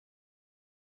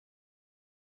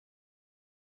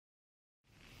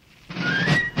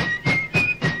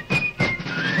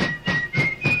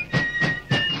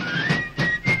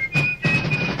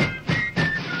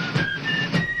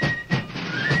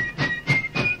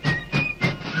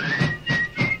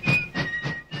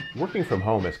Working from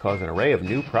home has caused an array of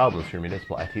new problems for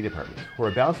municipal IT departments who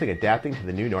are balancing adapting to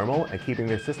the new normal and keeping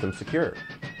their systems secure.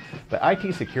 But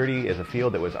IT security is a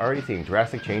field that was already seeing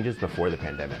drastic changes before the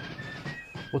pandemic.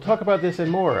 We'll talk about this and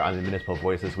more on the Municipal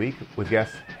Voice this week with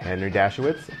guests Henry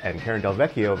Dachowitz and Karen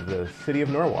DelVecchio of the City of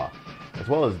Norwalk, as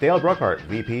well as Dale Bruckhart,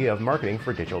 VP of Marketing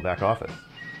for Digital Back Office.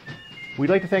 We'd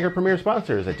like to thank our premier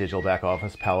sponsors at Digital Back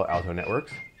Office Palo Alto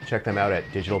Networks. Check them out at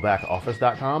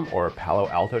digitalbackoffice.com or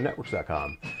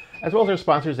paloaltonetworks.com, as well as our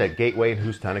sponsors at Gateway and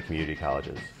Houstonic Community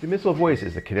Colleges. The Municipal Voice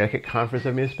is the Connecticut Conference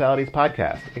of Municipalities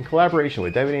podcast in collaboration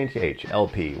with WNTH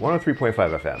LP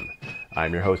 103.5 FM.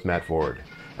 I'm your host, Matt Ford.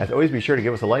 As always, be sure to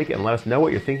give us a like and let us know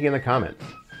what you're thinking in the comments.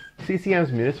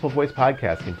 CCM's Municipal Voice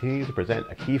podcast continues to present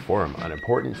a key forum on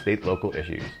important state-local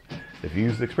issues. The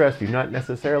views expressed do not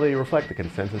necessarily reflect the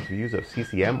consensus views of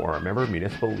CCM or our member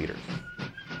municipal leaders.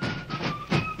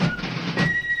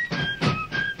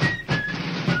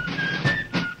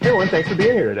 Hey everyone, thanks for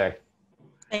being here today.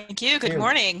 Thank you. Good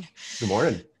morning. Good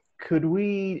morning. Could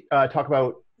we talk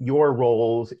about your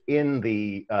roles in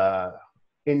the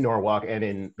in Norwalk and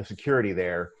in the security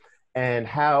there, and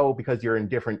how, because you're in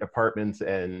different departments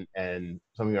and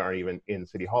some of you aren't even in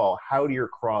City Hall, how do your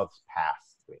cross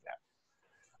paths doing that?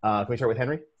 Can we start with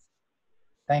Henry?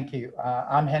 Thank you.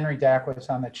 I'm Henry Dachowitz.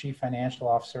 I'm the Chief Financial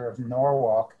Officer of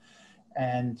Norwalk,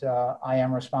 and I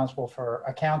am responsible for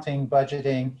accounting,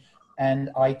 budgeting,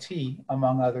 and IT,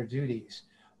 among other duties.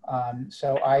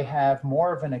 So I have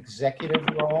more of an executive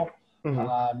role.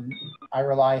 Mm-hmm. I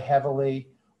rely heavily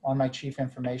on my Chief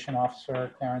Information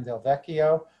Officer, Karen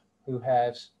DelVecchio, who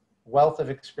has wealth of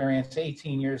experience,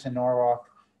 18 years in Norwalk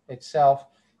itself,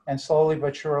 and slowly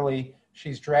but surely,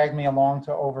 she's dragged me along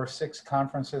to over 6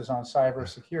 conferences on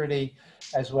cybersecurity,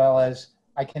 as well as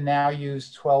I can now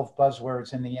use 12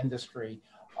 buzzwords in the industry.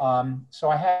 So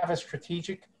I have a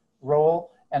strategic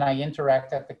role, and I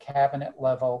interact at the cabinet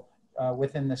level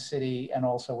within the city and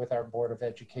also with our Board of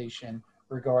Education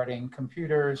regarding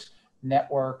computers,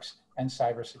 networks, and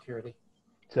cybersecurity.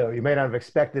 So you may not have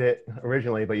expected it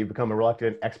originally, but you've become a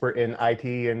reluctant expert in IT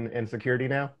and security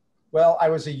now? Well, I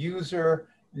was a user.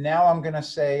 Now I'm going to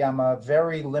say I'm a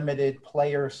very limited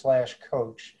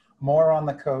player/coach, more on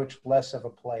the coach, less of a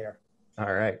player.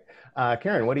 All right.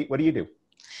 Karen, what do you do?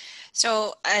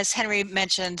 So as Henry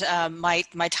mentioned, my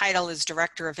title is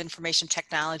Director of Information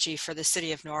Technology for the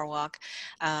City of Norwalk.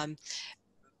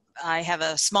 I have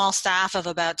a small staff of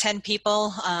about 10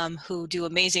 people who do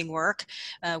amazing work.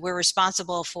 We're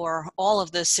responsible for all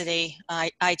of the city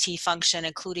IT function,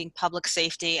 including public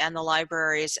safety and the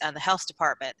libraries and the health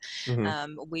department.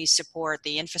 Mm-hmm. We support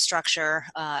the infrastructure,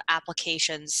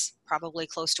 applications, probably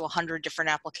close to 100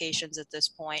 different applications at this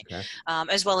point, okay.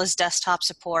 As well as desktop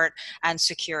support and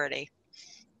security.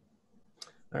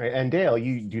 All right, and Dale,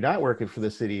 you do not work for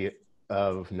the City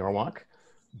of Norwalk,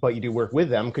 but you do work with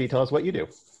them. Could you tell us what you do?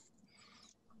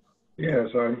 Yes,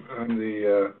 I'm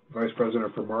the Vice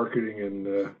President for Marketing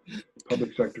and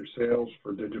Public Sector Sales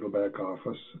for Digital Back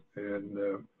Office. And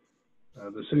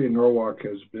the City of Norwalk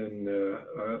has been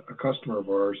a customer of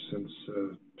ours since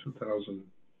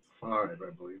 2005, I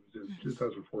believe. It was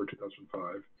 2004,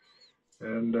 2005.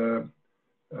 And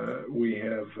we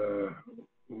have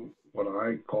what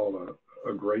I call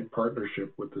a great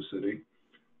partnership with the city.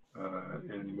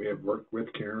 And we have worked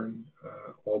with Karen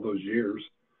all those years.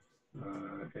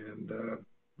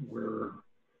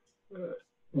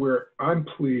 I'm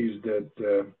pleased that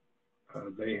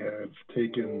they have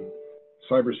taken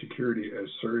cybersecurity as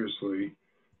seriously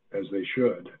as they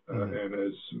should, and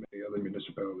as many other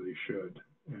municipalities should.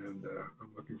 And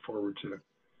I'm looking forward to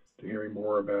hearing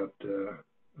more about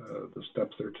the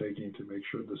steps they're taking to make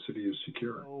sure the city is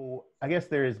secure. So I guess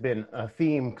there has been a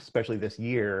theme, especially this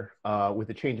year, with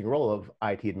the changing role of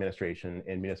IT administration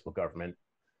in municipal government.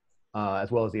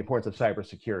 As well as the importance of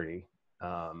cybersecurity,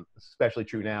 especially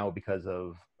true now because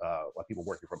of what people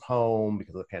working from home,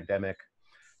 because of the pandemic.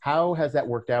 How has that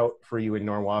worked out for you in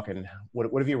Norwalk, and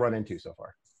what have you run into so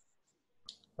far?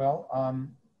 Well,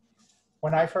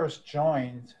 when I first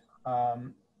joined,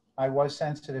 I was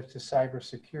sensitive to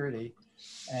cybersecurity,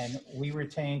 and we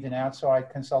retained an outside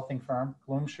consulting firm,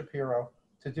 Bloom Shapiro,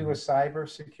 to do a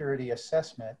cybersecurity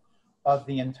assessment of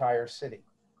the entire city.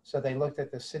 So they looked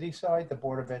at the city side, the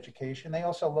Board of Education. They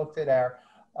also looked at our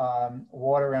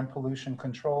Water and Pollution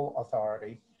Control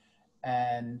Authority.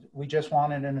 And we just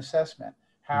wanted an assessment.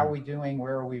 How are we doing?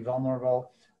 Where are we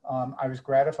vulnerable? I was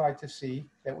gratified to see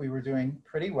that we were doing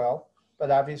pretty well, but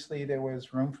obviously there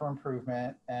was room for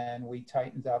improvement, and we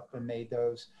tightened up and made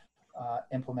those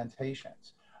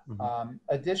implementations. Mm-hmm.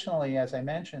 Additionally, as I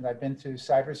mentioned, I've been to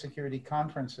cybersecurity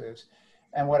conferences.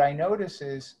 And what I notice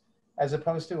is, as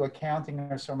opposed to accounting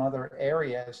or some other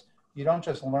areas, you don't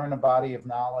just learn a body of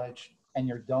knowledge and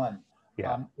you're done.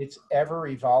 Yeah. It's ever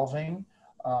evolving.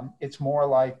 It's more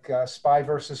like Spy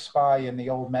versus Spy in the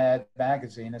old Mad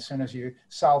magazine. As soon as you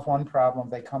solve one problem,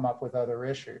 they come up with other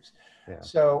issues. Yeah.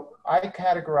 So I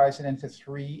categorize it into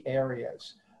three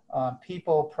areas: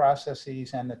 people,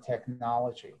 processes, and the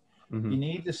technology. Mm-hmm. You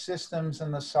need the systems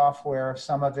and the software.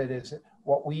 Some of it is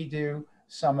what we do.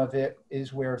 Some of it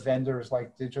is where vendors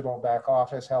like Digital Back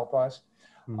Office help us.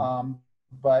 Mm-hmm.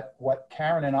 But what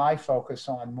Karen and I focus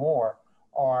on more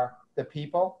are the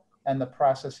people and the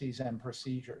processes and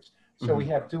procedures. So we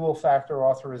have dual factor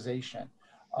authorization.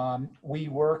 We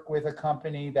work with a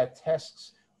company that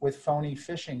tests with phony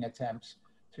phishing attempts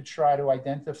to try to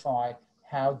identify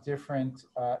how different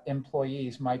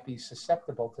employees might be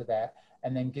susceptible to that,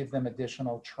 and then give them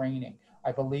additional training.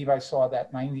 I believe I saw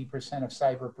that 90% of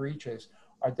cyber breaches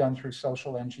are done through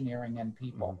social engineering and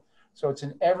people. So it's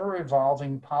an ever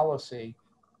evolving policy.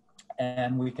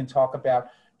 And we can talk about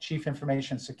Chief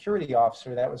Information Security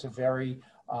Officer. That was a very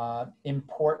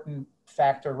important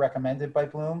factor recommended by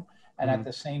Bloom, and at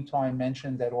the same time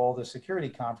mentioned at all the security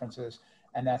conferences,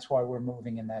 and that's why we're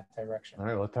moving in that direction. All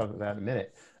right, we'll talk about that in a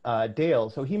minute. Dale,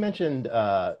 so he mentioned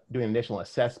doing an initial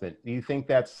assessment. Do you think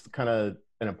that's kind of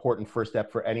an important first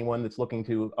step for anyone that's looking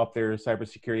to up their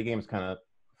cybersecurity games, kind of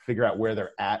figure out where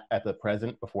they're at the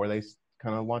present before they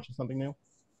kind of launch something new?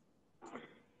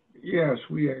 Yes,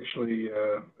 we actually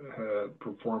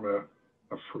perform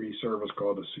a free service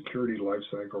called a Security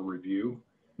Lifecycle Review.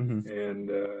 And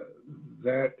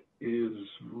that is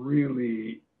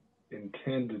really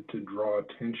intended to draw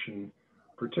attention,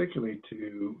 particularly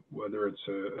to whether it's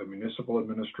a municipal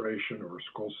administration or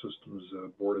school systems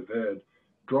board of ed,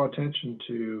 draw attention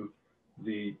to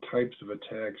the types of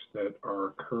attacks that are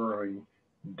occurring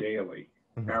daily,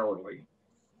 hourly.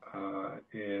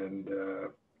 And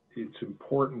it's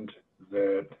important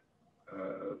that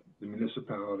the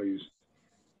municipalities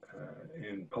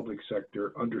and public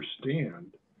sector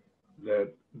understand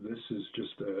that this is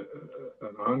just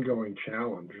an ongoing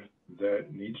challenge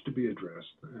that needs to be addressed.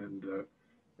 And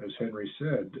as Henry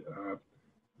said,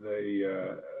 they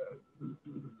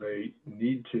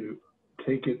need to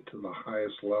take it to the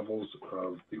highest levels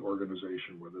of the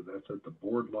organization, whether that's at the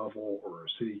board level or a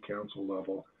city council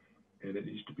level, and it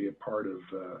needs to be a part of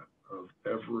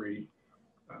every.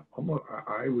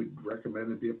 I would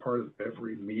recommend it be a part of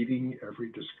every meeting,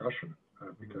 every discussion,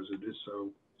 because it is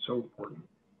so important.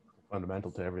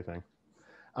 Fundamental to everything.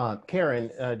 Karen,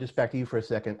 just back to you for a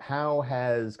second. How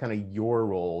has kind of your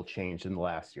role changed in the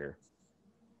last year?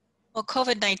 Well,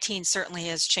 COVID-19 certainly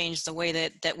has changed the way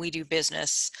that we do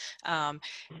business.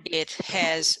 It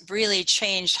has really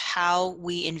changed how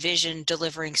we envision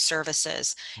delivering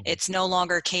services. It's no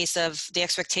longer a case of the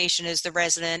expectation is the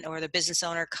resident or the business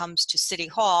owner comes to City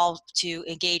Hall to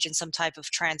engage in some type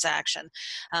of transaction.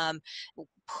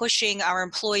 Pushing our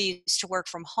employees to work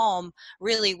from home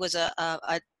really was a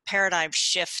paradigm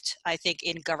shift, I think,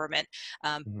 in government.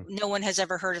 No one has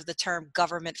ever heard of the term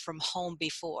government from home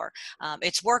before.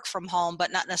 It's work from home,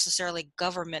 but not necessarily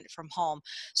government from home.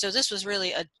 So this was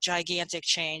really a gigantic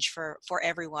change for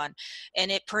everyone. And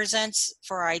it presents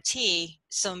for IT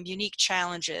some unique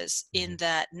challenges in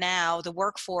that now the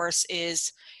workforce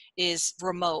is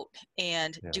remote,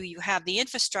 and do you have the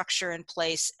infrastructure in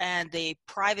place and the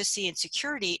privacy and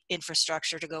security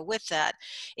infrastructure to go with that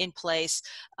in place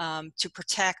to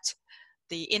protect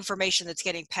the information that's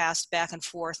getting passed back and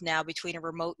forth now between a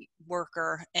remote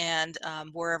worker and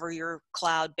wherever your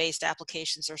cloud-based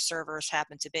applications or servers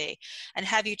happen to be? And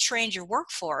have you trained your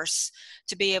workforce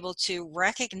to be able to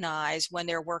recognize when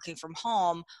they're working from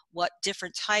home what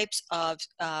different types of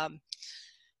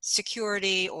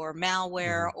security or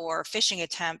malware or phishing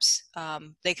attempts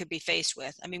they could be faced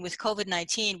with? I mean, with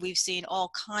COVID-19, we've seen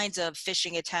all kinds of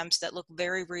phishing attempts that look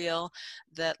very real,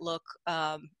 that look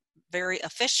very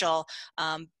official,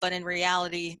 but in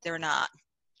reality, they're not.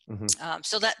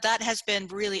 So that has been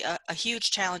really a huge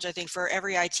challenge, I think, for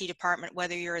every IT department,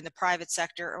 whether you're in the private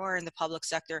sector or in the public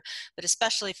sector, but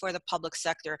especially for the public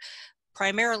sector.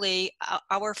 Primarily,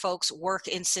 our folks work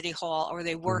in City Hall, or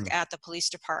they work at the police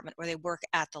department, or they work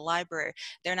at the library.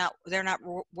 They're not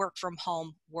work from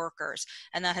home workers,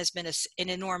 and that has been an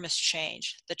enormous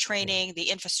change. The training, the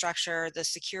infrastructure, the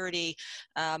security,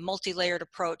 multi-layered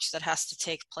approach that has to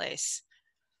take place.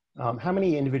 How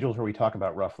many individuals were we talking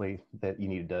about roughly that you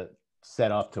needed to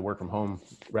set up to work from home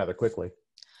rather quickly?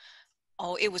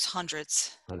 Oh, it was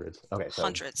hundreds. Hundreds. Okay. So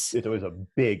hundreds. it was a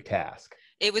big task.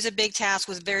 It was a big task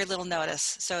with very little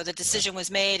notice. So the decision was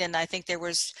made, and I think there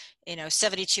was,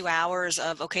 72 hours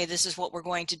of, okay, this is what we're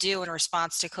going to do in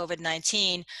response to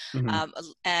COVID-19. Mhm.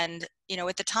 And,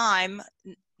 at the time,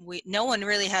 no one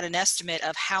really had an estimate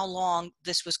of how long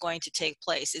this was going to take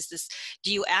place.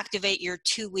 Do you activate your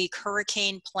 2-week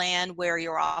hurricane plan where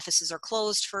your offices are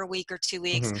closed for a week or 2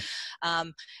 weeks?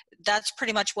 Mhm. That's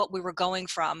pretty much what we were going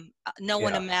from. No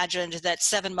one Yeah. imagined that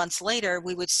 7 months later,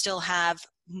 we would still have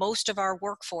most of our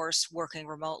workforce working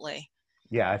remotely.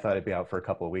 Yeah, I thought it'd be out for a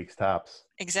couple of weeks tops.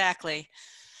 Exactly.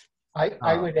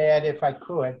 I would add, if I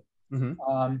could, Mhm.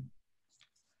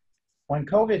 when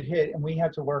COVID hit and we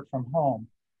had to work from home,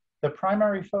 the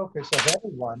primary focus of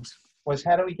everyone was,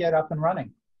 how do we get up and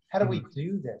running? How do we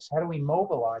do this? How do we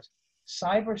mobilize?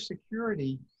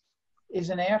 Cybersecurity is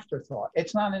an afterthought.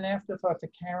 It's not an afterthought to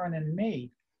Karen and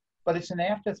me, but it's an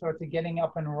afterthought to getting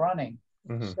up and running.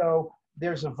 Mhm. So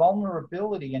there's a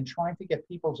vulnerability in trying to get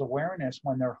people's awareness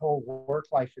when their whole work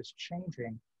life is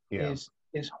changing Yeah.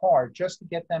 is hard, just to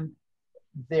get them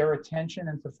their attention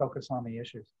and to focus on the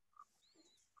issues.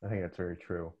 I think that's very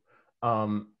true.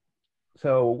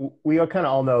 So we kind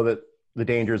of all know that the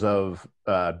dangers of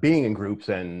being in groups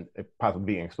and possibly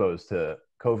being exposed to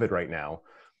COVID right now.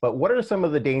 But what are some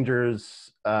of the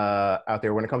dangers out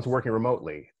there when it comes to working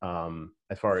remotely,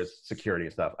 as far as security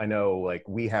and stuff? I know, like,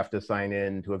 we have to sign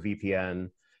in to a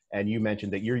VPN, and you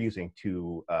mentioned that you're using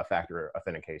two-factor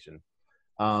authentication.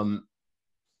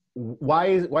 Why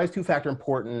is two-factor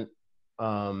important?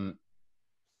 Why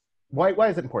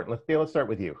is it important? Let's start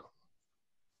with you.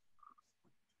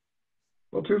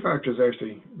 Well, two-factor has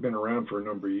actually been around for a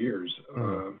number of years,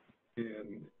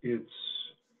 and it's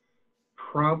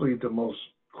probably the most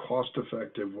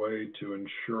cost-effective way to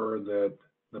ensure that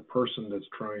the person that's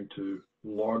trying to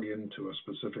log into a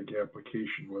specific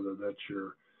application, whether that's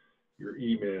your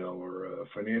email or a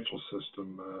financial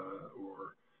system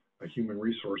or a human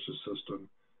resources system,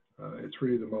 it's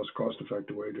really the most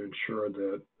cost-effective way to ensure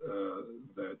that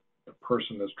that the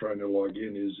person that's trying to log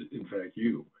in is in fact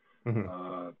you.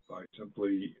 By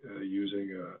simply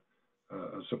using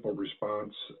a simple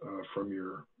response from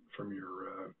your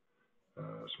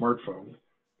smartphone.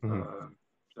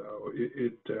 So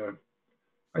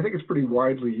I think it's pretty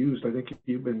widely used. I think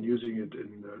you've been using it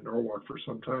in Norwalk for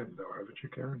some time, though, haven't you,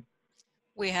 Karen?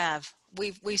 We have.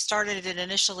 We started it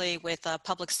initially with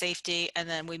public safety, and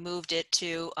then we moved it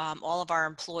to all of our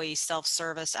employee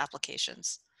self-service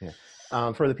applications.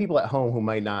 Yeah. For the people at home who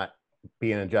might not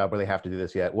be in a job where they have to do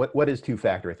this yet, what is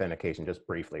two-factor authentication? Just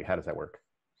briefly, how does that work?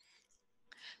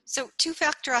 So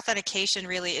two-factor authentication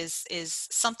really is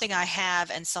something I have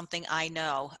and something I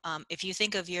know. If you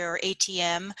think of your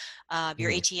ATM,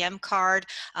 your ATM card,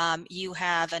 you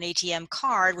have an ATM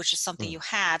card, which is something you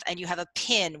have, and you have a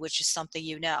PIN, which is something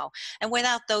you know. And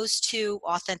without those two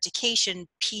authentication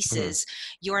pieces,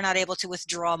 you're not able to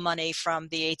withdraw money from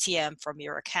the ATM from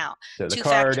your account. So the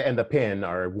card and the PIN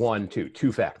are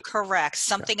two-factor. Correct.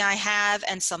 Something I have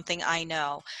and something I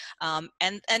know.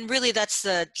 And really that's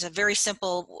a very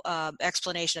simple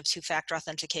explanation of two-factor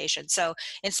authentication. So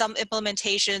in some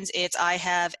implementations, it's I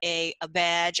have a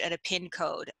badge and a PIN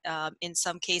code. In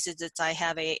some cases, it's I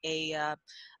have a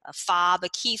fob, a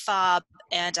key fob,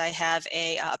 and I have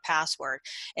a password.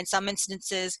 In some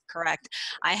instances, correct,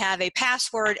 I have a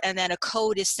password and then a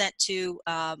code is sent to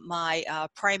my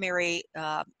primary,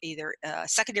 either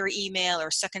secondary email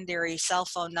or secondary cell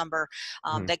phone number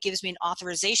that gives me an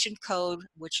authorization code,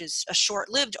 which is a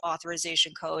short-lived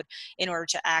authorization code in order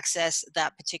to access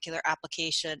that particular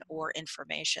application or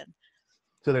information.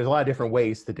 So there's a lot of different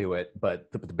ways to do it,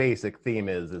 but the basic theme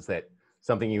is that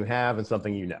something you have and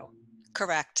something you know.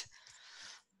 Correct.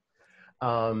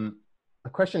 A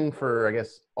question for, I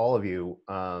guess, all of you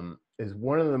is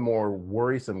one of the more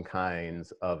worrisome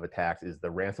kinds of attacks is the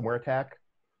ransomware attack.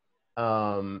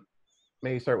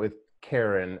 Maybe start with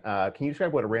Karen. Can you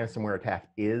describe what a ransomware attack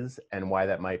is and why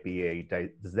that might be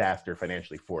a disaster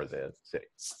financially for the city?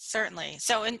 Certainly.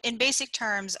 So in basic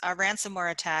terms, a ransomware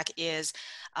attack is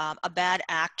a bad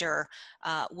actor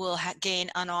will gain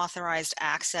unauthorized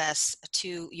access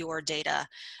to your data,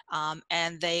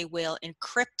 and they will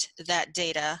encrypt that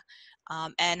data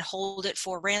and hold it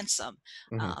for ransom.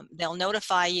 They'll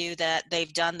notify you that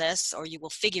they've done this, or you will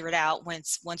figure it out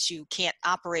once you can't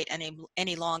operate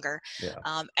any longer,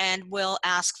 and will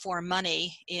ask for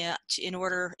money in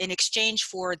exchange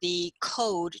for the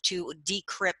code to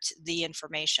decrypt the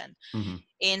information.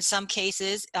 In some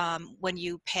cases, when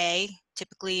you pay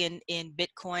typically in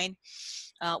Bitcoin.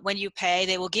 When you pay,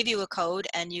 they will give you a code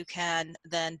and you can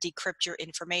then decrypt your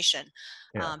information.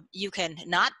 Yeah. You can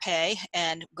not pay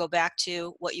and go back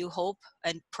to what you hope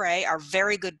and pray are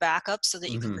very good backups so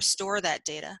that you can restore that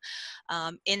data.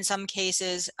 In some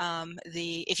cases,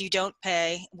 if you don't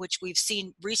pay, which we've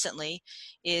seen recently,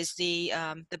 is the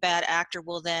bad actor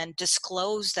will then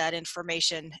disclose that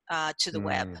information to the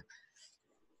web.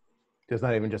 There's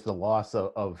not even just the loss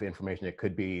of information. It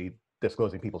could be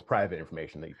disclosing people's private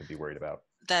information that you could be worried about.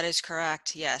 That is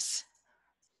correct, yes.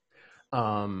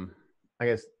 I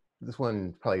guess this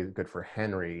one's probably good for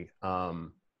Henry.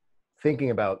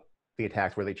 Thinking about the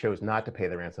attacks where they chose not to pay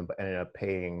the ransom, but ended up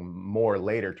paying more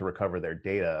later to recover their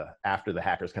data after the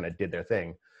hackers kind of did their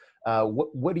thing.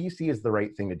 What do you see as the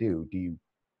right thing to do? Do you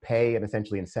pay and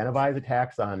essentially incentivize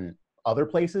attacks on other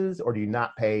places, or do you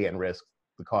not pay and risk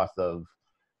the cost of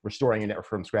restoring a network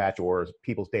from scratch or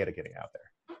people's data getting out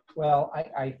there? Well,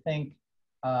 I think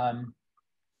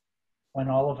when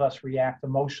all of us react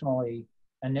emotionally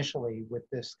initially with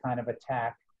this kind of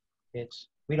attack,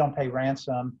 we don't pay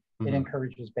ransom, it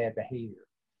encourages bad behavior.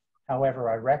 However,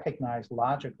 I recognize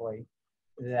logically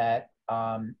that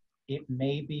it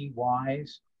may be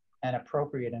wise and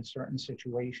appropriate in certain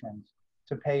situations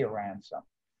to pay a ransom.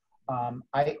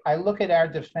 I look at our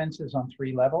defenses on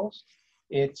 3 levels.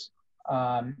 It's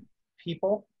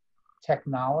people,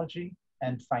 technology,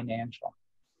 and financial.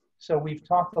 So we've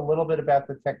talked a little bit about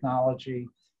the technology.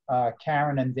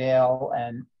 Karen and Dale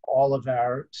and all of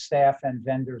our staff and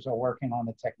vendors are working on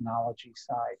the technology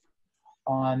side.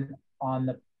 On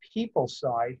the people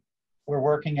side, we're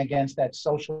working against that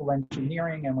social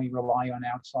engineering and we rely on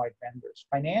outside vendors.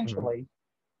 Financially,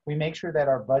 we make sure that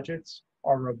our budgets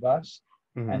are robust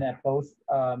and that both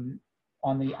on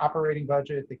the operating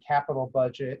budget, the capital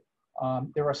budget,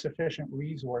 there are sufficient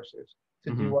resources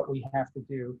to do what we have to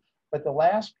do. But the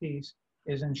last piece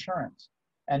is insurance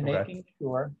and making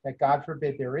sure that, God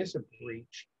forbid, there is a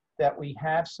breach, that we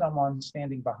have someone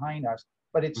standing behind us.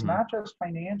 But it's not just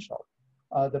financial.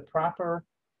 The proper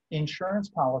insurance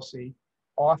policy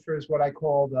offers what I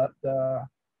call the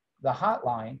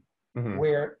hotline,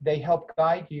 where they help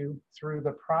guide you through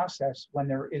the process when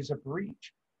there is a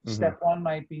breach. Step 1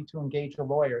 might be to engage a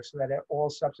lawyer so that all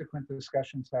subsequent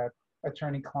discussions have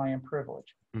attorney-client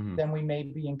privilege. Then we may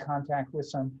be in contact with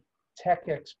some tech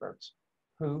experts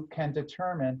who can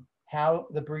determine how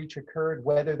the breach occurred,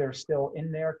 whether they're still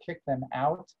in there, kick them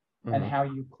out, and how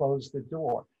you close the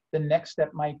door. The next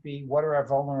step might be, what are our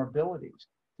vulnerabilities?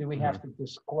 Do we have to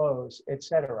disclose, et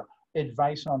cetera?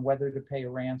 Advice on whether to pay a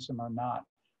ransom or not.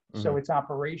 So it's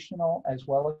operational as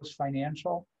well as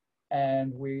financial,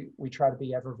 and we try to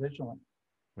be ever vigilant.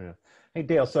 Yeah. Hey,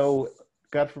 Dale, so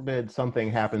God forbid something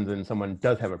happens and someone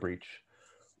does have a breach.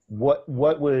 What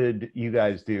would you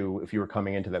guys do if you were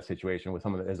coming into that situation with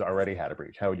someone that has already had a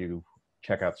breach? How would you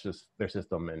check out just their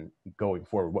system, and going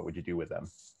forward, what would you do with them?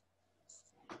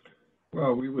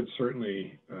 Well, we would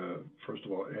certainly, first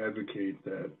of all, advocate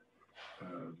that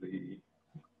the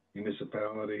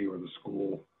municipality or the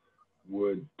school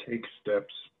would take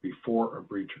steps before a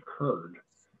breach occurred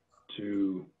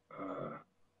to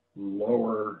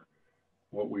lower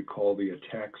what we call the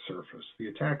attack surface. The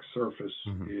attack surface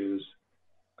is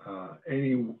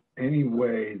any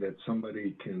way that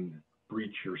somebody can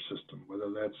breach your system,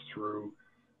 whether that's through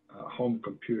a home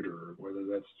computer, whether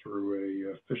that's through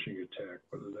a phishing attack,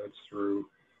 whether that's through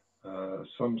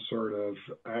some sort of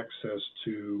access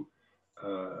to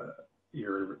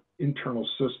your internal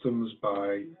systems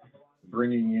by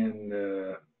bringing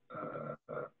in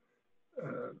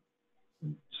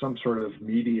some sort of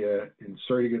media,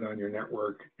 inserting it on your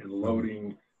network, and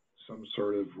loading some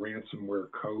sort of ransomware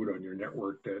code on your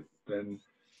network that then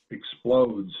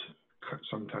explodes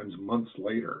sometimes months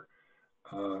later.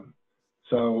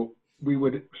 So we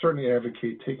would certainly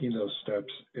advocate taking those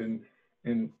steps. And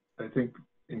I think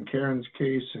in Karen's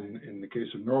case, and in the case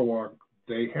of Norwalk,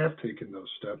 they have taken those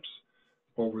steps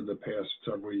over the past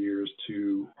several years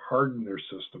to harden their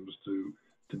systems, to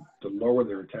lower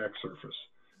their attack surface.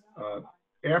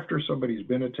 After somebody's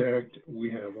been attacked,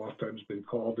 we have oftentimes been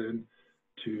called in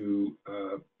to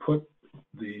put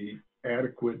the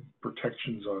adequate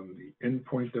protections on the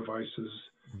endpoint devices,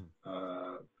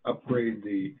 upgrade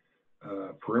the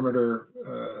perimeter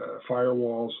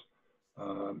firewalls,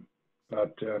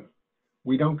 but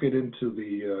we don't get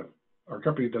into our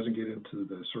company doesn't get into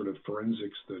the sort of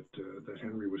forensics that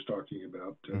Henry was talking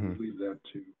about. We leave that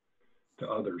to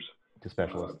others, to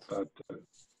specialists. But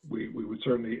we would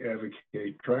certainly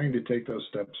advocate trying to take those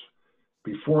steps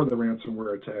before the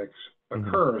ransomware attacks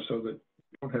occur, so that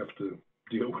you don't have to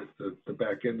deal with the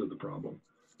back end of the problem.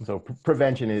 So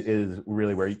prevention is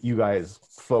really where you guys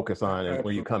focus on and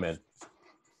where you come in.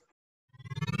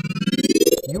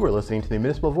 You are listening to the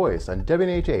Municipal Voice on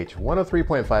WNHH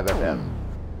 103.5 FM.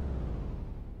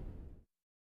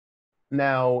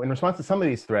 Now, in response to some of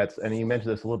these threats, and you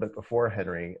mentioned this a little bit before,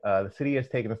 Henry, the city has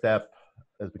taken a step,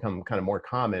 has become kind of more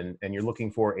common, and you're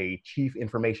looking for a Chief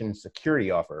Information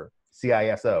Security Officer,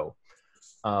 CISO.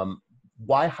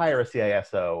 Why hire a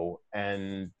CISO?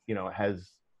 And, you know,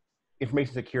 has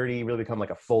information security really become like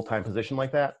a full-time position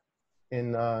like that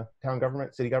in town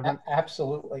government, city government?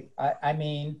 Absolutely. I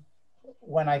mean,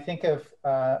 when I think of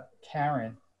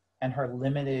Karen and her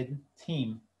limited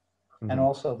team, and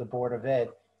also the Board of Ed,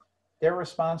 they're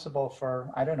responsible for,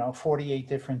 I don't know, 48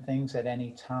 different things at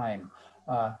any time.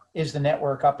 Is the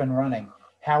network up and running?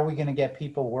 How are we going to get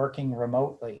people working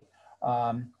remotely?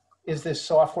 Is this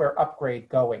software upgrade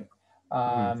going?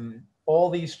 All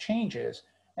these changes.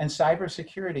 And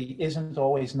cybersecurity isn't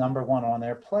always number one on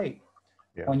their plate.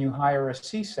 Yeah. When you hire a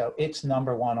CISO, it's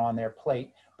number one on their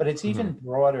plate, but it's even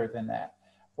broader than that.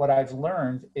 What I've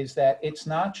learned is that it's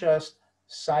not just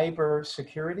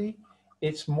cybersecurity,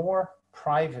 it's more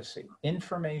privacy,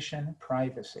 information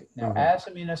privacy. Now, as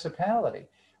a municipality,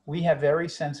 we have very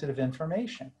sensitive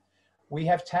information. We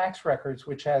have tax records,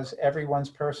 which has everyone's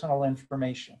personal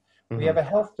information. We have a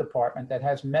health department that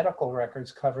has medical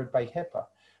records covered by HIPAA.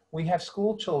 We have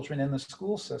school children in the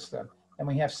school system, and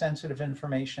we have sensitive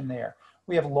information there.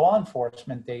 We have law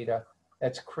enforcement data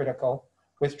that's critical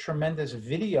with tremendous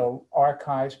video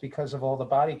archives because of all the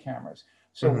body cameras.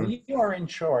 So we are in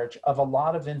charge of a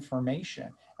lot of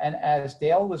information. And as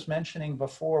Dale was mentioning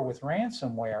before with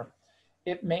ransomware,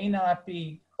 it may not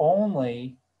be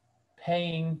only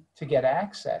paying to get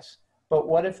access, but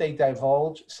what if they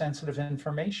divulge sensitive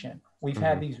information? We've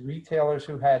had these retailers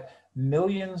who had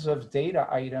millions of data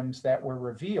items that were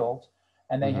revealed,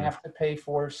 and they have to pay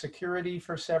for security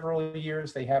for several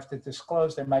years. They have to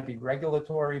disclose. There might be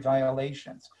regulatory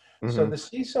violations. So the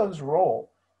CISO's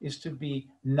role is to be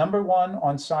number one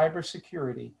on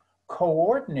cybersecurity,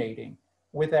 coordinating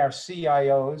with our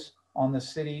CIOs on the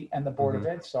city and the Board of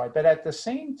Ed side. But at the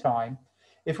same time,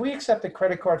 if we accept a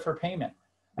credit card for payment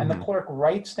and the clerk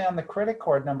writes down the credit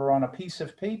card number on a piece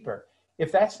of paper,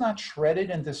 if that's not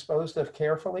shredded and disposed of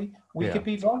carefully, we could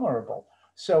be vulnerable.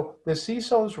 So the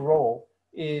CISO's role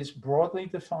is broadly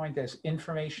defined as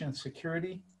information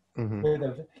security, with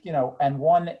a, you know, and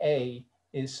 1A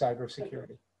is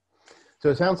cybersecurity. So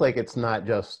it sounds like it's not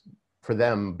just for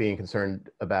them being concerned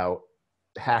about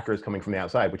hackers coming from the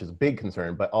outside, which is a big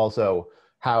concern, but also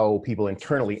how people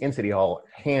internally in City Hall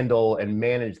handle and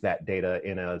manage that data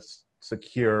in a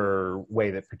secure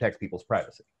way that protects people's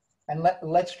privacy. And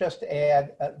let's just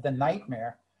add the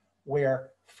nightmare where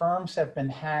firms have been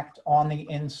hacked on the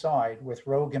inside with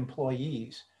rogue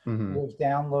employees who have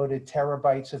downloaded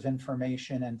terabytes of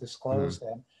information and disclosed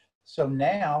them. So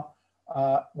now,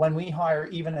 when we hire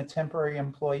even a temporary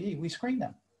employee, we screen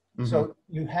them. So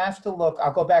you have to look,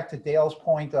 I'll go back to Dale's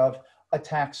point of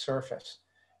attack surface.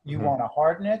 You want to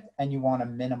harden it and you want to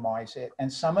minimize it.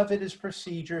 And some of it is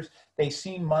procedures. They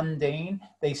seem mundane.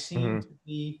 They seem to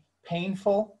be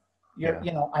painful.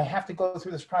 You know, I have to go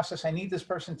through this process. I need this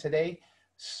person today.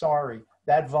 Sorry,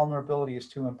 that vulnerability is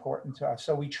too important to us.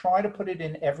 So we try to put it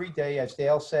in every day. As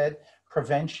Dale said,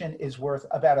 prevention is worth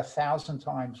about 1,000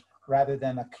 times rather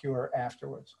than a cure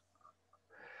afterwards.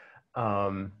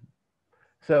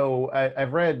 So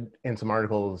I've read in some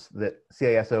articles that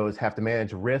CISOs have to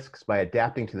manage risks by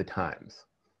adapting to the times.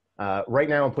 Right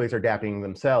now, employees are adapting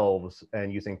themselves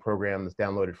and using programs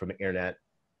downloaded from the internet,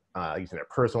 using their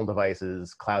personal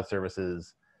devices, cloud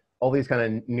services, all these kind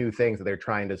of new things that they're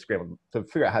trying to scramble to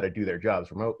figure out how to do their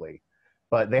jobs remotely.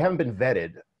 But they haven't been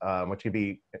vetted, which could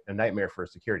be a nightmare for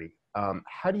security.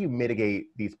 How do you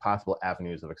mitigate these possible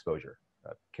avenues of exposure?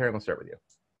 Karen, let's start with you.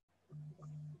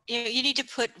 You need to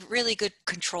put really good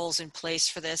controls in place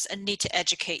for this and need to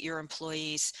educate your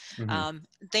employees.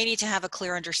 They need to have a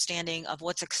clear understanding of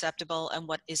what's acceptable and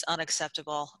what is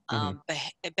unacceptable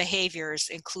behaviors,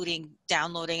 including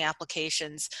downloading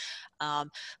applications,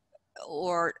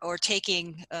 or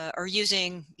taking or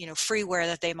using, you know, freeware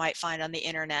that they might find on the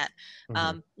internet.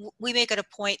 We make it a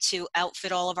point to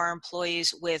outfit all of our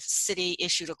employees with city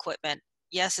issued equipment.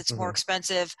 Yes, it's more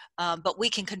expensive, but we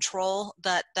can control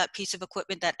that piece of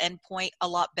equipment, that endpoint, a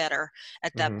lot better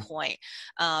at that point.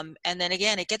 And then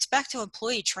again, it gets back to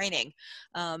employee training,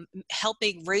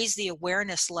 helping raise the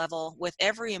awareness level with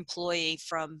every employee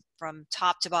from from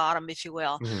top to bottom, if you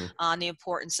will, Mm-hmm. on the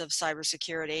importance of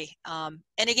cybersecurity.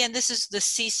 And again, this is the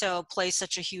CISO plays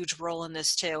such a huge role in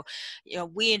this too. You know,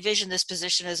 we envision this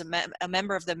position as a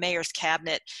member of the mayor's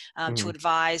cabinet to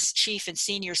advise chief and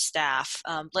senior staff.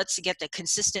 Let's get the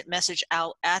consistent message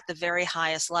out at the very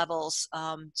highest levels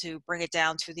to bring it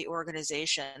down through the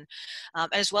organization,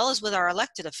 as well as with our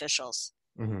elected officials.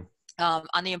 Mm-hmm.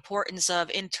 On the importance of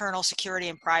internal security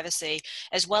and privacy,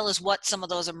 as well as what some of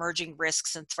those emerging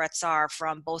risks and threats are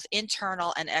from both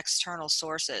internal and external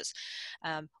sources.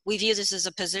 We view this as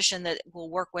a position that will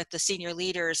work with the senior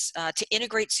leaders to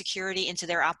integrate security into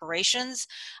their operations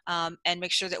and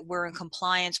make sure that we're in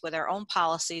compliance with our own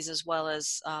policies as well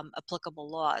as applicable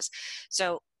laws.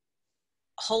 So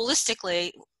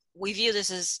holistically, we view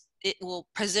this as it will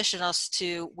position us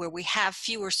to where we have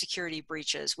fewer security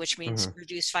breaches, which means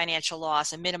reduced financial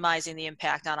loss and minimizing the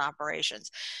impact on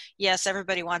operations. Yes,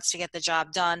 everybody wants to get the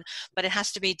job done, but it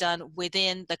has to be done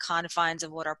within the confines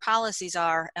of what our policies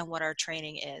are and what our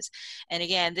training is. And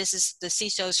again, this is the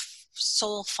CISO's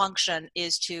sole function,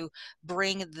 is to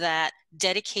bring that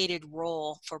dedicated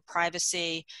role for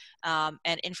privacy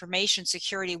and information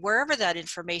security, wherever that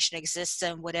information exists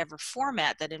and whatever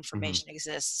format that information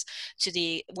exists, to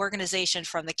the organization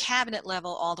from the cabinet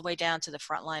level all the way down to the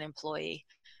frontline employee.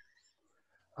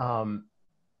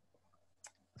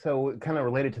 So kind of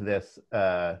related to this,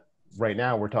 right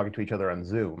now we're talking to each other on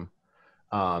Zoom.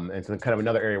 And so kind of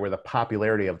another area where the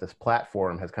popularity of this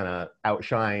platform has kind of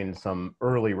outshined some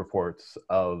early reports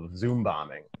of Zoom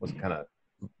bombing, was kind of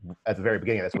at the very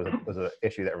beginning of this was an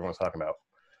issue that everyone was talking about.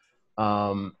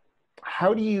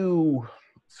 How do you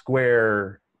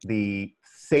square the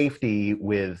safety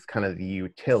with kind of the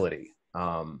utility?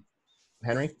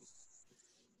 Henry?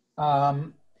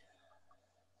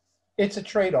 It's a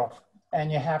trade-off,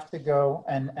 and you have to go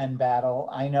and battle.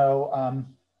 I know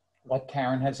what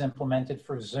Karen has implemented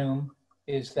for Zoom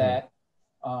is that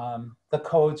the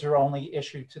codes are only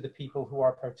issued to the people who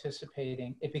are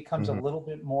participating. It becomes a little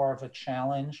bit more of a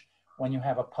challenge when you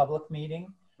have a public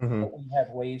meeting, but we have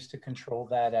ways to control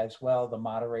that as well. The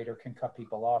moderator can cut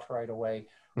people off right away.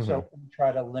 So we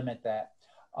try to limit that.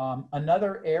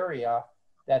 Another area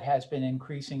that has been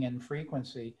increasing in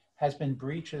frequency has been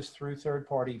breaches through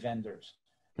third-party vendors.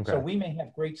 So we may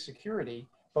have great security,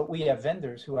 but we have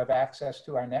vendors who have access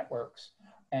to our networks.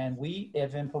 And we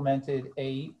have implemented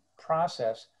a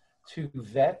process to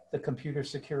vet the computer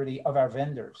security of our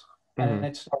vendors. And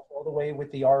it starts all the way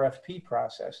with the RFP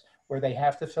process, where they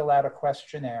have to fill out a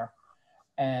questionnaire,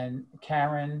 and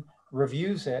Karen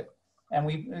reviews it, and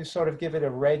we sort of give it a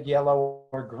red, yellow,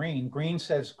 or green. Green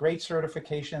says great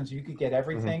certifications, you could get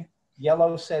everything.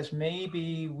 Yellow says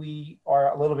maybe we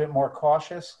are a little bit more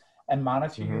cautious and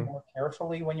monitor you more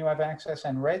carefully when you have access.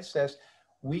 And red says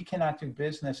we cannot do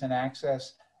business and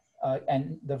access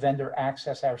and the vendor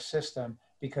access our system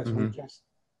because we're just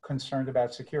concerned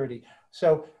about security.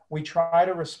 So we try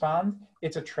to respond.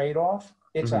 It's a trade-off.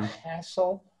 It's a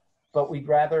hassle, but we'd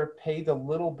rather pay the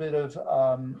little bit of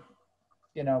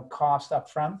cost up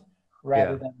front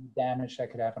rather than the damage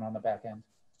that could happen on the back end.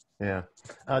 Yeah.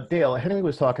 Dale, Henry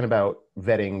was talking about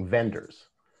vetting vendors.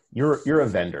 You're a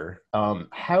vendor.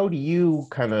 How do you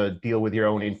kind of deal with your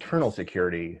own internal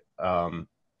security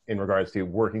in regards to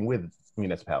working with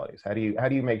municipalities? How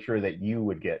do you make sure that you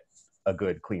would get a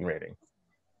good, clean rating?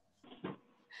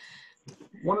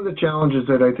 One of the challenges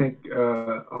that I think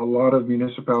a lot of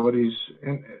municipalities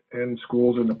and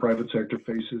schools in the private sector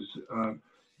faces,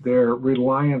 their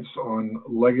reliance on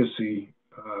legacy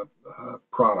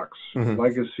products,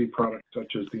 legacy products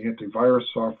such as the antivirus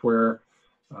software,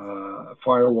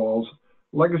 firewalls.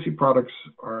 Legacy products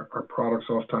are products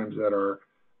oftentimes that are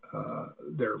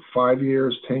they're 5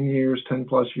 years, 10 years, 10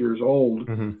 plus years old,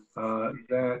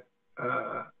 that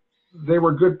they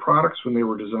were good products when they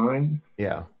were designed,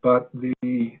 but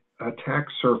the attack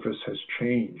surface has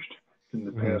changed in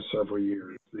the past several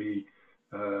years. The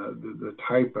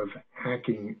type of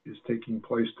hacking is taking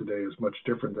place today is much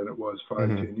different than it was 5,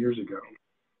 10 years ago.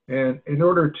 And in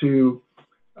order to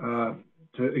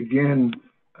again,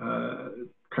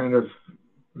 kind of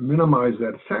minimize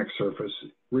that attack surface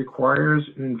requires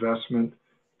an investment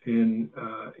in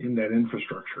that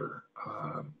infrastructure,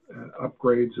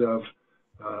 upgrades of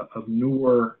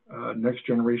newer next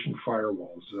generation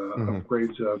firewalls,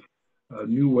 upgrades of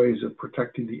new ways of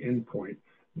protecting the endpoint,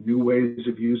 new ways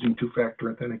of using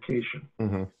two-factor authentication.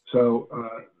 So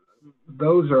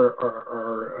those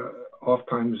are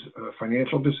oftentimes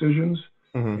financial decisions,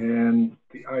 and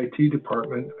the IT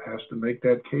department has to make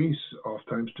that case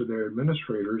oftentimes to their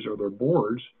administrators or their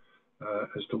boards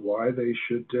as to why they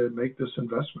should make this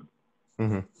investment.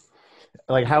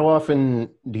 Like, how often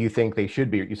do you think they should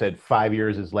be? You said 5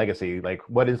 years is legacy. Like,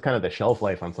 what is kind of the shelf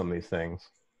life on some of these things?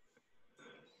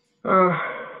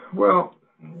 Well,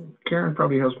 Karen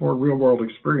probably has more real world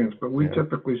experience, but we Yeah.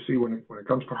 typically see when it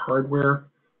comes to hardware,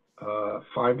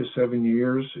 5 to 7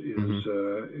 years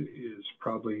is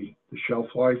probably the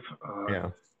shelf life.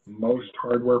 Yeah. Most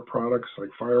hardware products like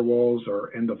firewalls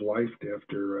are end of life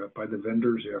after by the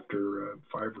vendors after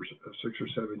 5 or 6 or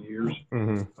 7 years.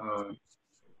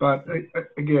 But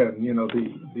again,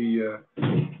 the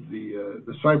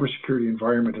cybersecurity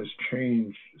environment has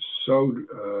changed so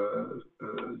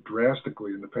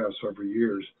drastically in the past several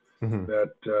years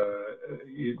that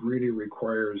it really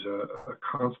requires a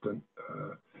constant,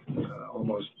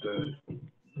 almost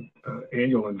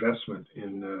annual investment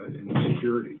in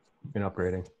security. In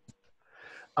upgrading.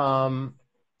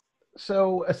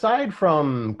 So aside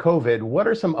from COVID, what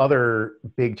are some other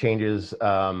big changes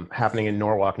happening in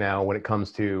Norwalk now when it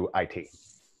comes to IT?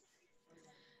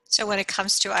 So when it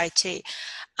comes to IT,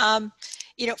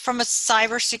 from a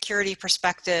cybersecurity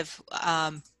perspective,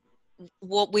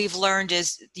 what we've learned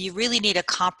is you really need a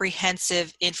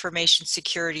comprehensive information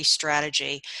security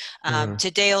strategy.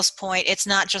 To Dale's point, it's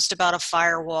not just about a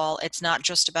firewall. It's not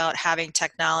just about having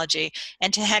technology.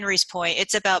 And to Henry's point,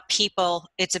 it's about people,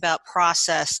 it's about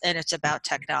process, and it's about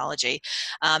technology.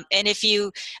 And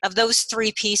of those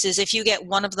three pieces, if you get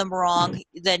one of them wrong,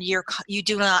 then you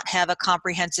do not have a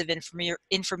comprehensive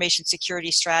information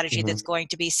security strategy that's going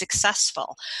to be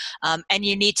successful. And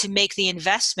you need to make the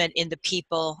investment in the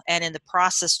people and in the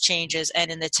process changes and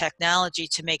in the technology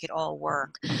to make it all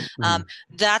work.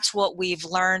 That's what we've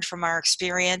learned from our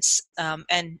experience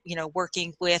and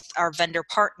working with our vendor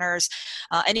partners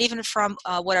and even from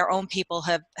what our own people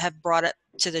have brought it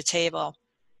to the table.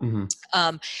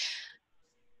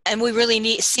 And we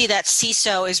really see that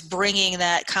CISO is bringing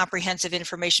that comprehensive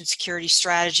information security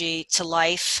strategy to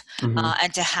life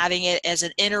and to having it as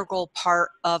an integral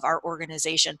part of our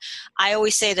organization. I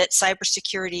always say that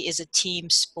cybersecurity is a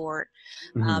team sport.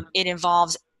 It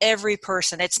involves every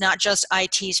person. It's not just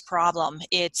IT's problem.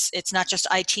 It's not just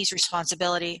IT's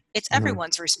responsibility. It's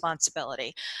everyone's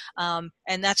responsibility. And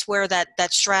that's where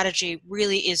that strategy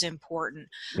really is important.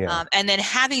 Yeah. And then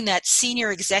having that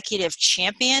senior executive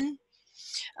champion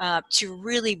to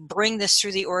really bring this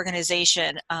through the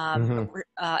organization,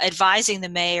 advising the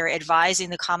mayor, advising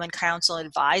the common council,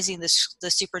 advising the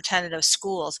superintendent of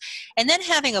schools, and then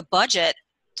having a budget,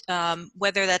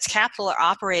 whether that's capital or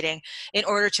operating, in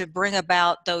order to bring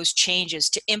about those changes,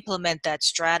 to implement that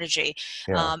strategy.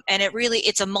 Yeah. And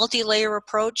it's a multi-layer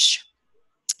approach.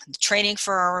 Training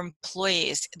for our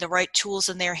employees, the right tools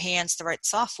in their hands, the right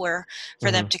software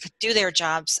for them to do their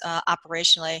jobs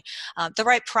operationally, the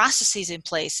right processes in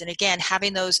place. And again,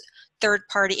 having those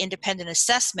third-party independent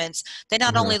assessments, they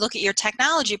not only look at your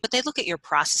technology, but they look at your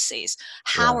processes.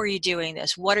 How are you doing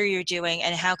this? What are you doing?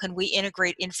 And how can we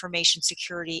integrate information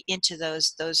security into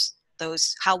those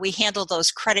how we handle those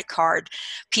credit card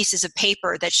pieces of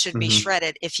paper that should be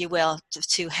shredded, if you will,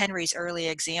 to Henry's early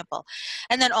example.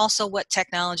 And then also what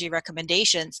technology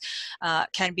recommendations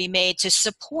can be made to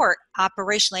support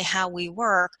operationally how we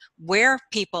work, where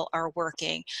people are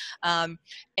working,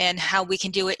 and how we can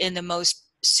do it in the most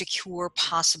secure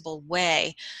possible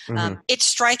way. It's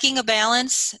striking a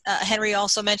balance. Henry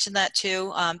also mentioned that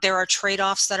too. There are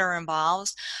trade-offs that are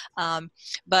involved.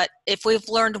 But if we've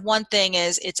learned one thing,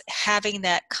 is it's having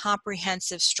that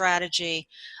comprehensive strategy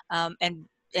and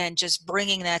just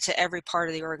bringing that to every part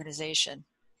of the organization.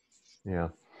 Yeah.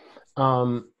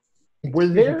 Can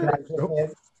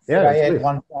There? I add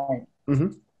one point?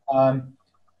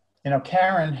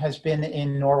 Karen has been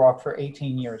in Norwalk for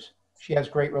 18 years. She has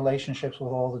great relationships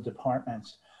with all the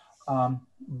departments.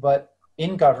 But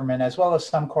in government, as well as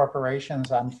some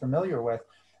corporations I'm familiar with,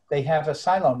 they have a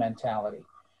silo mentality.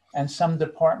 And some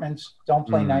departments don't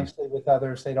play nicely with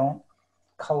others. They don't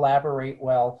collaborate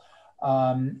well.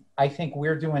 I think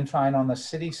we're doing fine on the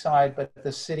city side, but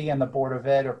the city and the Board of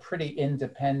Ed are pretty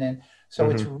independent. So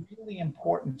it's really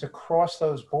important to cross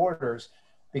those borders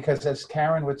because, as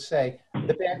Karen would say,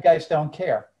 the bad guys don't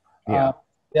care.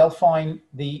 They'll find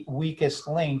the weakest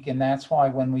link. And that's why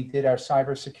when we did our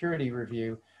cybersecurity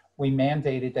review, we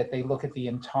mandated that they look at the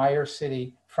entire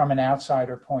city from an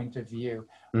outsider point of view.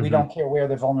 We don't care where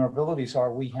the vulnerabilities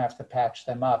are. We have to patch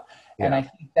them up. And I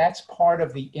think that's part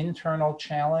of the internal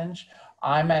challenge.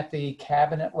 I'm at the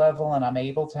cabinet level and I'm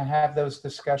able to have those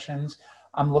discussions.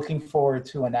 I'm looking forward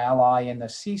to an ally in the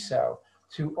CISO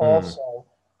to also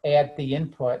add the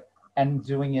input and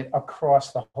doing it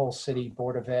across the whole city,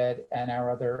 Board of Ed, and our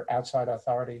other outside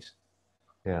authorities.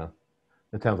 Yeah,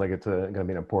 it sounds like it's going to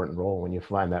be an important role when you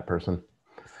find that person.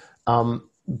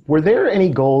 Were there any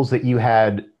goals that you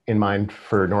had in mind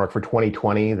for Norwalk for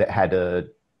 2020 that had to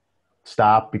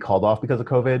stop, be called off because of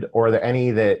COVID, or are there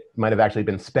any that might have actually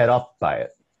been sped up by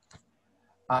it?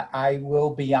 I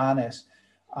will be honest.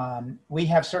 We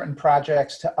have certain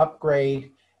projects to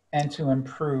upgrade and to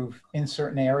improve in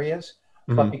certain areas,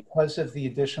 but because of the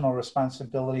additional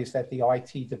responsibilities that the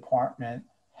IT department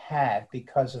had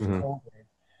because of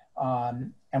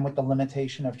COVID, and with the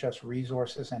limitation of just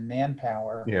resources and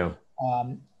manpower, Yeah.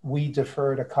 We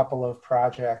deferred a couple of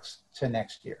projects to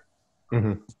next year.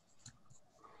 And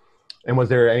was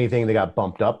there anything that got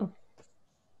bumped up?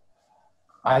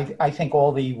 I think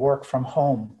all the work from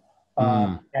home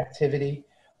activity,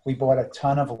 we bought a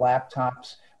ton of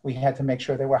laptops. We had to make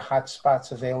sure there were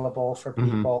hotspots available for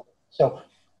people. So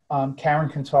Karen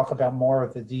can talk about more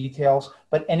of the details,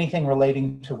 but anything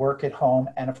relating to work at home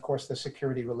and of course the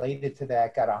security related to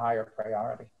that got a higher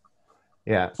priority.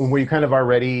 Yeah. Were you kind of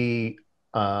already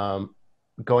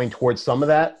going towards some of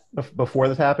that before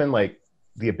this happened? Like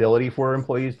the ability for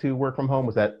employees to work from home,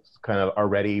 was that kind of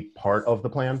already part of the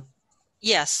plan?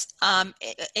 Yes.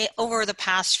 Over the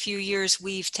past few years,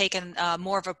 we've taken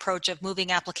more of an approach of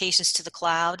moving applications to the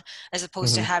cloud as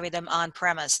opposed to having them on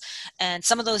premise. And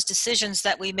some of those decisions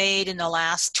that we made in the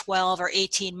last 12 or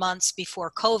 18 months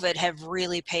before COVID have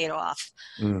really paid off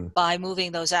by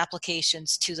moving those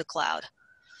applications to the cloud.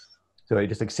 So it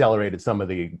just accelerated some of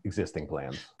the existing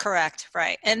plans. Correct,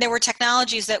 right. And there were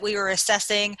technologies that we were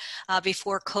assessing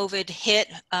before COVID hit,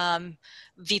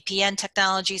 VPN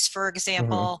technologies, for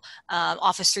example,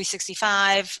 Office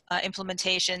 365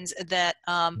 implementations that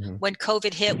when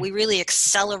COVID hit, we really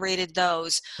accelerated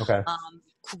those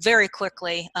very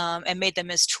quickly and made them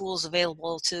as tools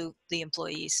available to the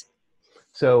employees.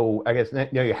 So I guess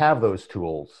you have those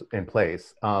tools in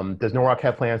place. Does Norwalk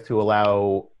have plans to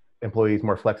allow employees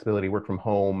more flexibility, work from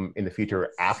home in the future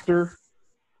after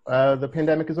the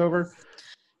pandemic is over?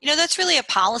 You know, that's really a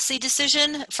policy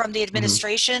decision from the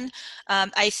administration.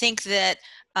 I think that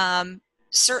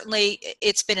certainly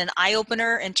it's been an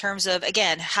eye-opener in terms of,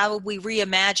 again, how we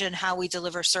reimagine how we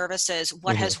deliver services,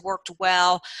 what has worked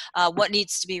well, what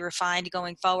needs to be refined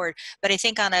going forward. But I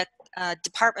think on a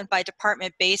department by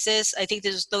department basis, I think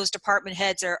those department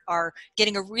heads are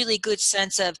getting a really good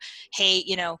sense of, hey,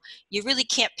 you know, you really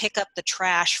can't pick up the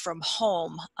trash from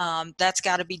home. That's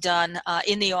got to be done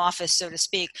in the office, so to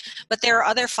speak. But there are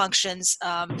other functions.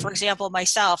 For example,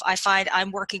 myself, I find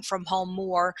I'm working from home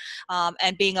more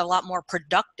and being a lot more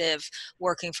productive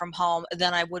working from home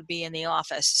than I would be in the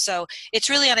office. So it's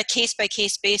really on a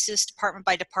case-by-case basis, department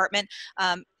by department.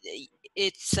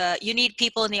 It's you need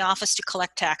people in the office to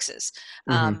collect taxes.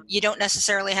 You don't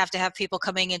necessarily have to have people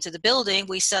coming into the building.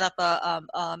 We set up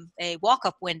a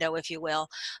walk-up window, if you will,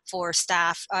 for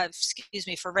staff,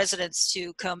 for residents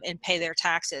to come and pay their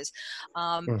taxes.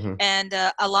 And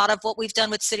a lot of what we've done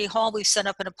with City Hall, we've set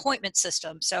up an appointment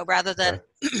system. So rather than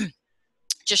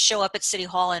just show up at City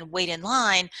Hall and wait in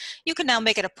line, you can now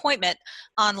make an appointment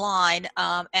online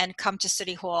and come to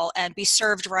City Hall and be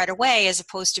served right away as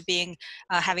opposed to being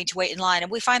having to wait in line.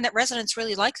 And we find that residents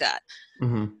really like that.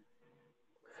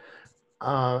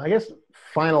 I guess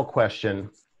final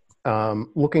question,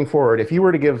 looking forward, if you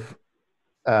were to give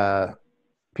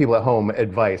people at home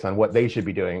advice on what they should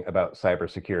be doing about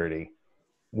cybersecurity,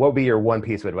 what would be your one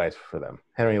piece of advice for them?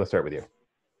 Henry, let's start with you.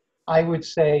 I would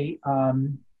say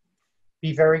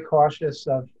be very cautious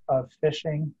of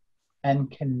phishing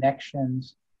and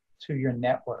connections to your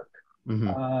network.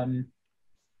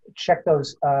 Check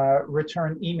those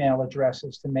return email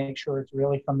addresses to make sure it's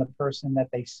really from the person that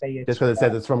they say it's. Just because it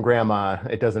says it's from grandma,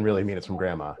 it doesn't really mean it's from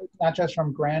grandma. It's not just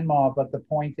from grandma, but the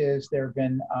point is there have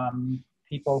been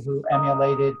people who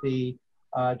emulated the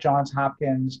Johns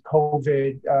Hopkins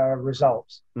COVID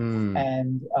results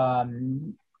and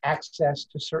access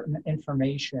to certain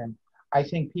information. I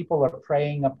think people are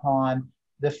preying upon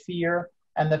the fear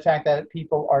and the fact that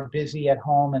people are busy at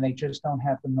home and they just don't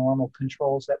have the normal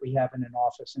controls that we have in an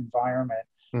office environment.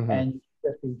 And you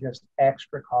have to be just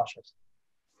extra cautious.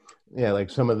 Yeah, like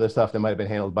some of the stuff that might have been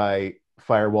handled by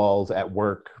firewalls at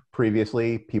work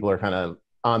previously, people are kind of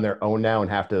on their own now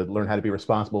and have to learn how to be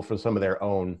responsible for some of their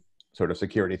own sort of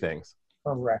security things.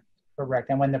 Correct.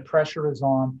 And when the pressure is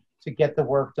on to get the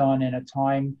work done in a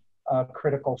time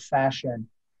critical fashion,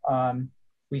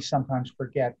 we sometimes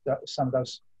forget some of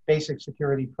those basic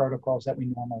security protocols that we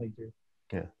normally do.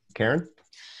 Yeah. Karen?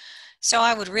 So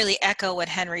I would really echo what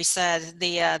Henry said.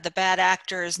 The bad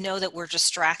actors know that we're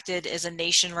distracted as a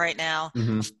nation right now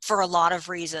for a lot of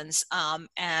reasons.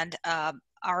 And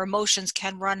our emotions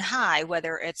can run high,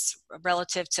 whether it's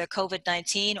relative to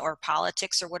COVID-19 or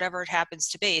politics or whatever it happens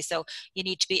to be. So you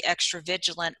need to be extra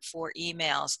vigilant for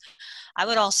emails. I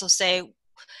would also say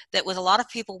that with a lot of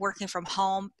people working from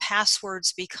home,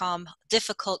 passwords become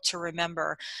difficult to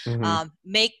remember. Mm-hmm.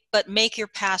 Make your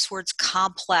passwords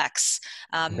complex.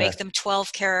 Okay. Make them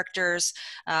 12 characters,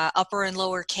 upper and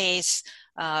lower case.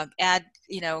 Add,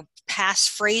 pass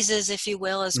phrases, if you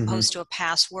will, as opposed to a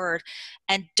password,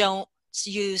 and don't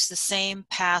use the same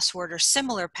password or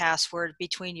similar password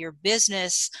between your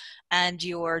business and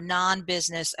your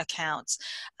non-business accounts.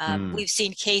 We've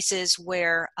seen cases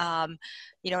where an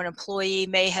employee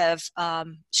may have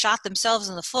shot themselves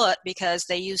in the foot because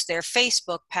they used their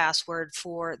Facebook password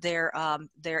for their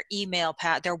email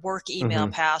their work email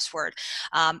password.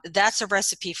 That's a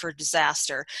recipe for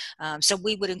disaster. So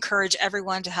we would encourage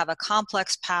everyone to have a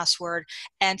complex password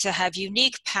and to have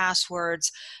unique passwords.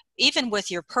 Even with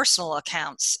your personal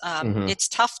accounts, it's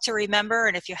tough to remember,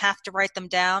 and if you have to write them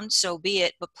down, so be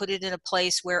it, but put it in a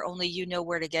place where only you know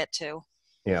where to get to.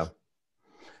 Yeah.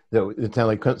 So it sounds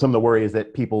like some of the worry is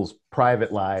that people's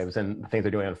private lives and the things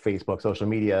they're doing on Facebook, social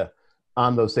media,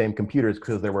 on those same computers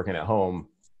because they're working at home,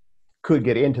 could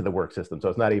get into the work system. So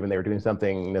it's not even they were doing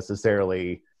something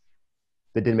necessarily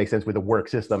that didn't make sense with the work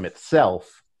system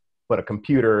itself, but a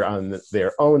computer on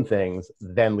their own things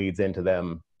then leads into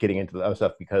them getting into the other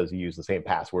stuff because you use the same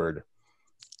password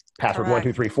Correct. 1,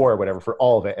 2, 3, 4, or whatever for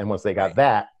all of it. And once they got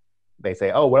that, they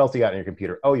say, oh, what else you got on your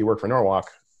computer? Oh, you work for Norwalk.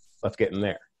 Let's get in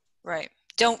there. Right.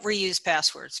 Don't reuse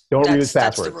passwords. Don't reuse passwords.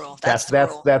 That's the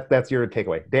rule. That's your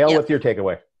takeaway. Dale, what's your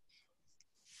takeaway?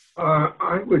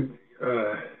 I would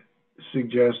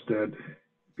suggest that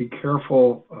be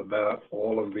careful about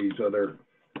all of these other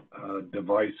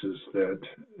devices that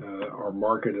are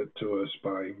marketed to us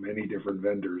by many different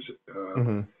vendors.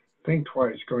 Think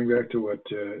twice. Going back to what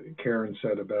Karen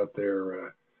said about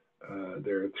their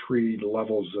 3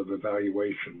 levels of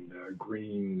evaluation: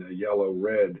 green, yellow,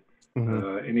 red.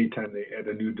 Anytime they add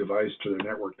a new device to their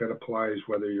network, that applies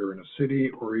whether you're in a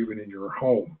city or even in your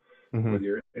home. Whether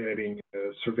you're adding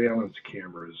surveillance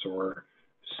cameras or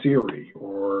Siri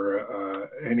or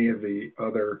any of the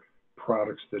other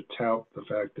products that tout the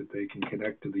fact that they can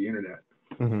connect to the internet.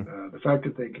 The fact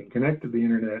that they can connect to the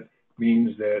internet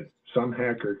means that some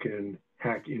hacker can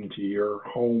hack into your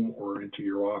home or into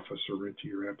your office or into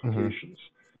your applications.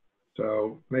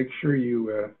 So make sure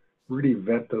you really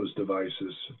vet those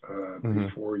devices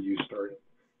before you start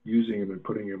using them and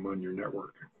putting them on your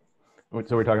network.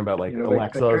 So we're talking about like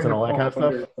Alexas and all that kind of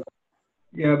stuff?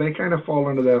 Yeah, they kind of fall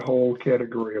into that whole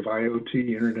category of IoT,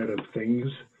 Internet of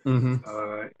Things. And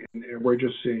we're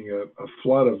just seeing a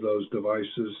flood of those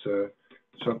devices,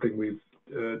 something we've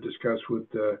discussed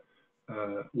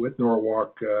with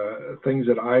Norwalk, things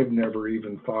that I've never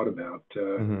even thought about.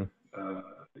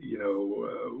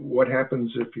 What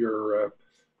happens if your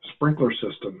sprinkler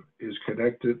system is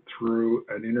connected through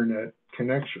an internet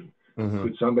connection?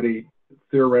 Could somebody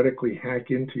theoretically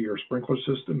hack into your sprinkler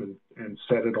system and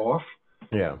set it off?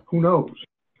 Yeah. Who knows?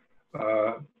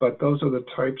 But those are the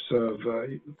types of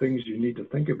things you need to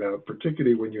think about,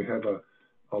 particularly when you have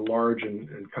a large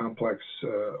and complex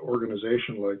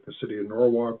organization like the city of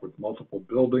Norwalk with multiple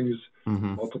buildings,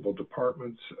 multiple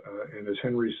departments, and as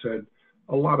Henry said,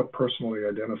 a lot of personally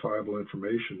identifiable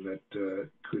information that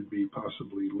could be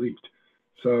possibly leaked.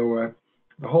 So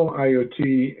the whole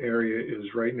IoT area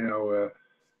is right now,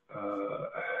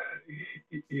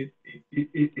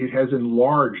 it has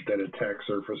enlarged that attack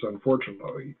surface,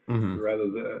 unfortunately.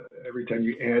 Rather, every time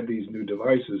you add these new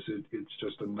devices, it's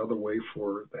just another way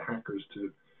for the hackers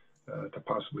to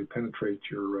possibly penetrate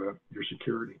your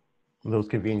security. Those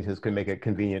conveniences can make it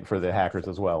convenient for the hackers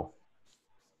as well.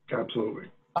 Absolutely.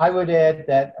 I would add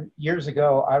that years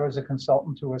ago, I was a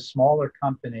consultant to a smaller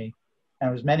company, and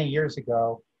it was many years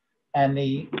ago, and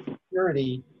the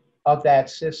security of that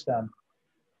system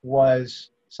was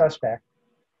suspect.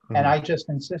 And I just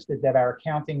insisted that our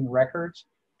accounting records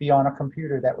be on a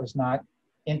computer that was not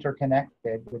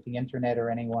interconnected with the internet or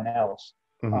anyone else.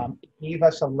 It gave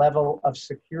us a level of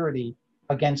security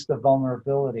against the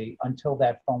vulnerability until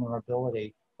that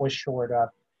vulnerability was shored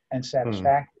up and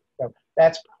satisfactory. So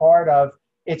that's part of,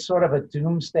 it's sort of a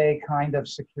doomsday kind of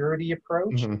security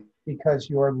approach because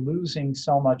you're losing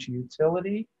so much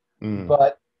utility.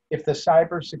 But if the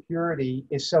cybersecurity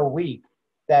is so weak,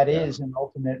 that is an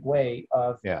ultimate way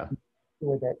of making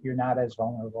sure that you're not as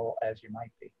vulnerable as you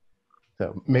might be.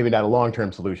 So maybe not a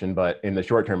long-term solution, but in the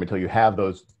short term, until you have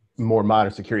those more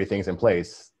modern security things in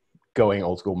place, going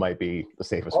old school might be the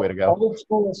safest way to go. Old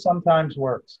school sometimes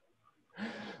works.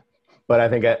 But I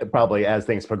think probably as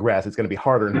things progress, it's going to be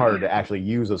harder and harder to actually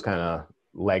use those kind of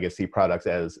legacy products,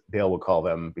 as Dale will call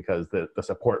them, because the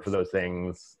support for those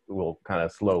things will kind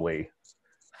of slowly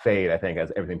fade, I think,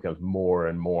 as everything becomes more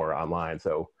and more online.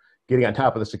 So getting on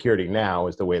top of the security now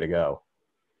is the way to go.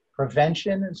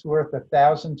 Prevention is worth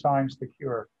 1,000 times the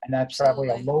cure, and that's probably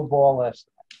a low ball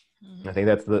estimate. I think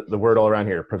that's the word all around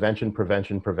here: prevention,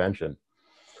 prevention, prevention.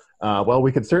 Well,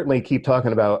 we could certainly keep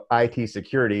talking about IT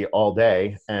security all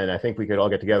day, and I think we could all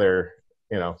get together,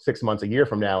 6 months, a year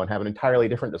from now, and have an entirely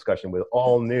different discussion with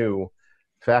all new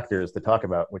factors to talk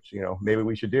about, which, maybe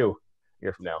we should do a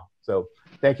year from now. So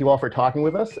thank you all for talking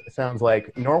with us. It sounds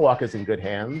like Norwalk is in good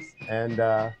hands, and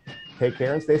take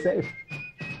care and stay safe.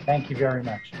 Thank you very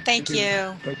much. Thank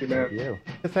you. Thank you, Matt. Thank you.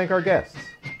 To thank our guests.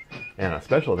 And on a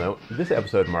special note, this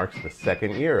episode marks the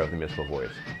 2nd year of the Municipal Voice.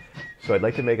 So I'd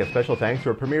like to make a special thanks to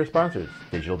our premier sponsors,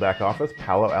 Digital Back Office,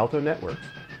 Palo Alto Networks,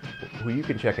 who you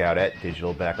can check out at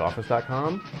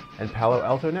digitalbackoffice.com and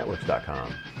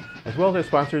paloaltonetworks.com, as well as our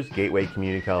sponsors, Gateway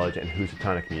Community College and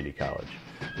Housatonic Community College.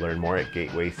 Learn more at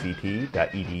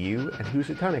gatewayct.edu and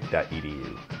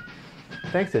housatonic.edu.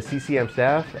 Thanks to CCM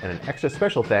staff, and an extra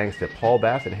special thanks to Paul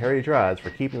Bass and Harry Dachowitz for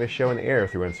keeping the show in the air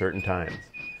through uncertain times.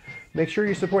 Make sure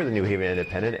you support the New Haven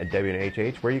Independent and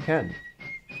WNHH where you can.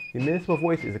 The Municipal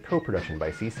Voice is a co-production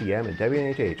by CCM and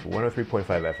WNHH 103.5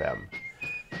 FM.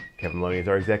 Kevin Maloney is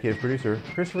our executive producer,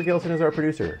 Christopher Gilson is our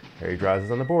producer, Harry Drawes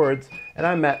is on the boards, and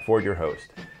I'm Matt Ford, your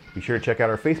host. Be sure to check out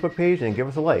our Facebook page and give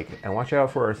us a like, and watch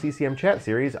out for our CCM chat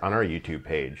series on our YouTube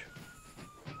page.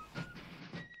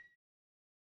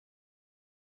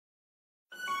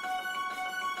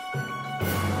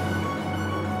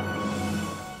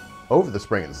 Over the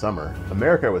spring and summer,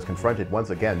 America was confronted once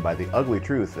again by the ugly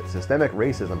truth that systemic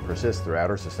racism persists throughout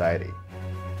our society.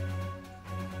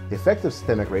 The effects of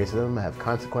systemic racism have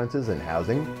consequences in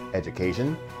housing,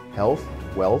 education, health,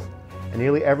 wealth, and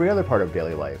nearly every other part of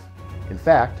daily life. In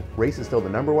fact, race is still the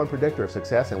 #1 predictor of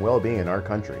success and well-being in our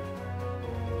country.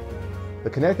 The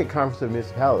Connecticut Conference of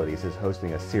Municipalities is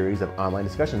hosting a series of online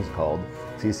discussions called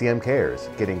CCM Cares,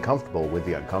 Getting Comfortable with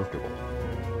the Uncomfortable.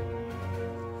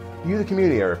 You, the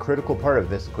community, are a critical part of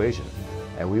this equation,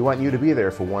 and we want you to be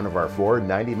there for one of our 4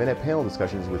 90-minute panel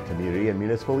discussions with community and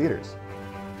municipal leaders.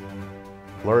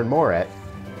 Learn more at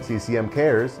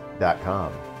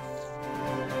ccmcares.com.